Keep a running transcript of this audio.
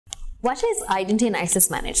What is identity and access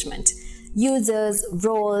management? Users,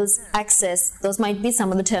 roles, access, those might be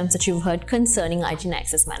some of the terms that you've heard concerning identity and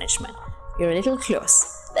access management. You're a little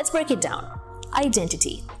close. Let's break it down.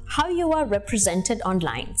 Identity, how you are represented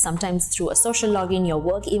online, sometimes through a social login, your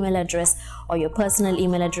work email address, or your personal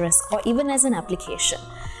email address, or even as an application.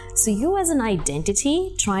 So you as an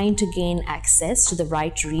identity trying to gain access to the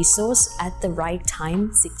right resource at the right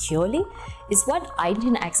time securely is what identity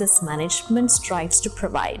and access management strives to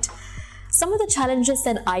provide. Some of the challenges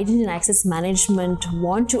that identity and access management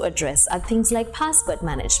want to address are things like password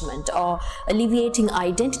management, or alleviating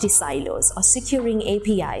identity silos, or securing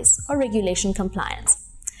APIs, or regulation compliance.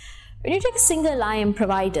 When you take a single IAM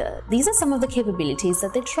provider, these are some of the capabilities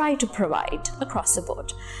that they try to provide across the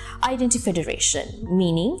board. Identity federation,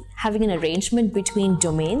 meaning having an arrangement between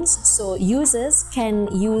domains so users can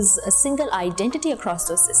use a single identity across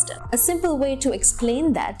those systems. A simple way to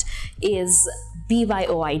explain that is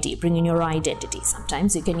BYOID, bring in your identity.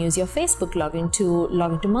 Sometimes you can use your Facebook login to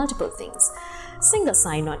log into multiple things. Single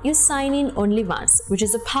sign-on, you sign in only once, which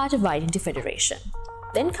is a part of identity federation.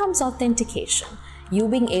 Then comes authentication, you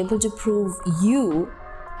being able to prove you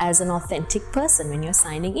as an authentic person when you're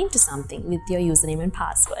signing into something with your username and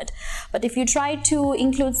password. But if you try to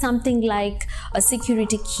include something like a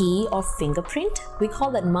security key or fingerprint, we call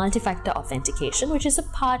that multi-factor authentication, which is a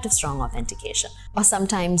part of strong authentication. Or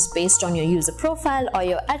sometimes based on your user profile or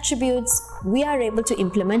your attributes, we are able to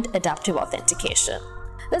implement adaptive authentication.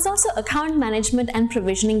 There's also account management and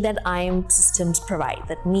provisioning that IAM systems provide.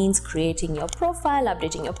 That means creating your profile,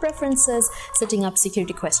 updating your preferences, setting up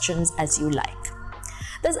security questions as you like.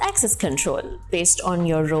 There's access control. Based on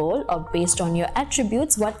your role or based on your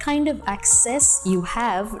attributes, what kind of access you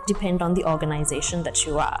have depend on the organization that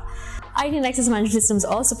you are. Identity and access management systems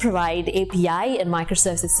also provide API and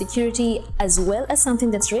microservices security, as well as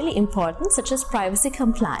something that's really important, such as privacy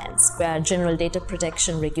compliance, where General Data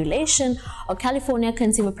Protection Regulation or California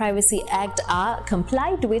Consumer Privacy Act are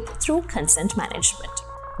complied with through consent management.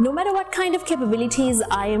 No matter what kind of capabilities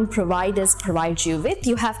IAM providers provide you with,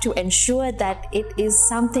 you have to ensure that it is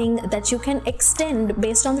something that you can extend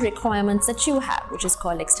based on the requirements that you have, which is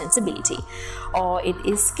called extensibility, or it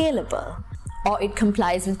is scalable, or it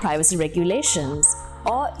complies with privacy regulations,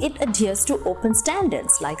 or it adheres to open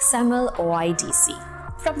standards like SAML or IDC.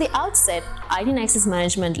 From the outset, identity and access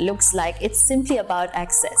management looks like it's simply about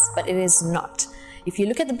access, but it is not. If you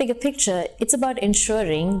look at the bigger picture, it's about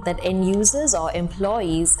ensuring that end users or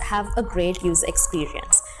employees have a great user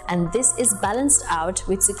experience. And this is balanced out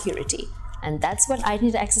with security. And that's what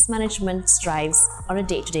identity access management strives on a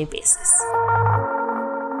day-to-day basis.